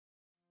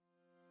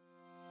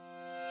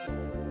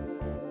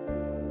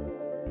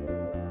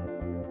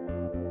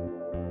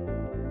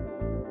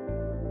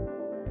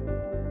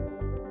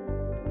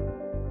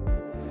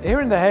Here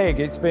in The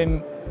Hague, it's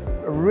been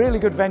a really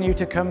good venue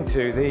to come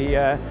to.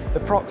 The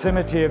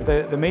proximity of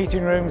the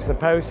meeting rooms, the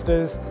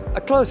posters,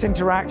 a close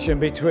interaction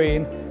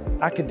between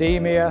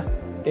academia,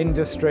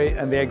 industry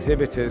and the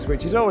exhibitors,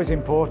 which is always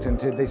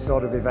important in this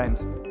sort of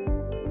event.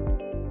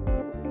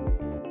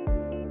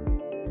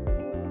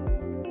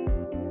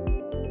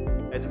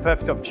 It's a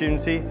perfect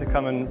opportunity to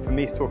come and for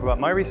me to talk about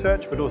my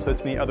research, but also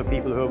to meet other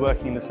people who are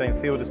working in the same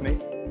field as me.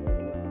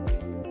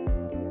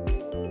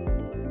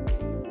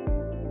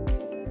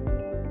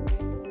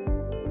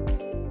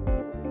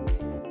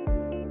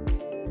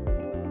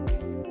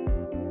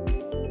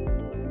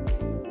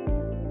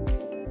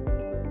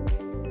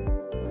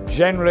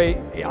 Generally,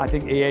 I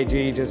think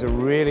EAG does a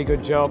really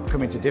good job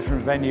coming to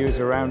different venues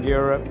around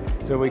Europe,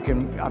 so we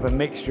can have a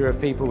mixture of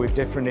people with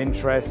different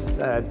interests,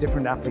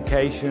 different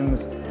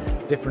applications,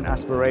 different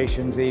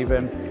aspirations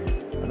even.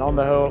 And on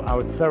the whole, I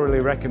would thoroughly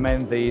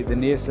recommend the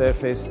Near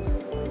Surface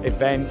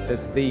event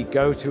as the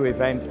go-to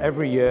event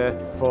every year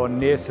for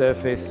near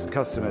surface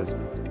customers.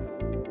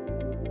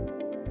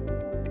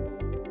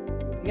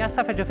 Near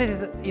surface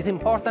geophysics is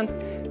important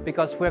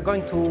because we're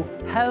going to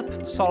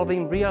help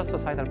solving real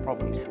societal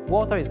problems.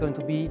 Water is going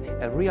to be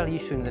a real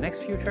issue in the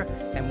next future,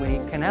 and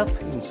we can help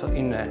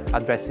in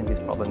addressing this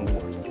problem in the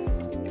world.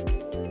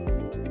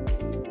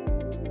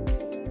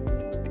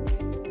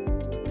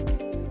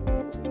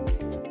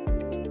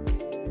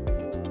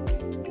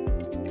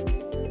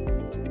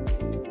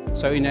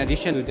 So in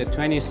addition to the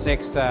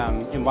 26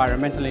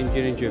 environmental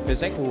engineering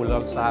geophysics, we will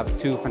also have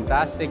two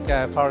fantastic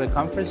parallel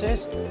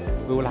conferences.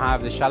 We will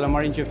have the shallow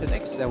marine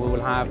geophysics and we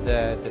will have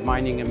the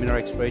mining and mineral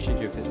exploration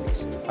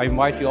geophysics. I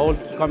invite you all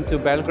to come to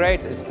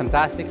Belgrade. It's a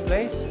fantastic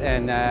place,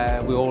 and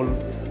we all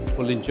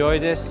will enjoy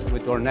this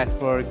with our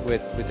network,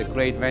 with a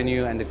great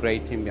venue and a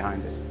great team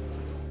behind us.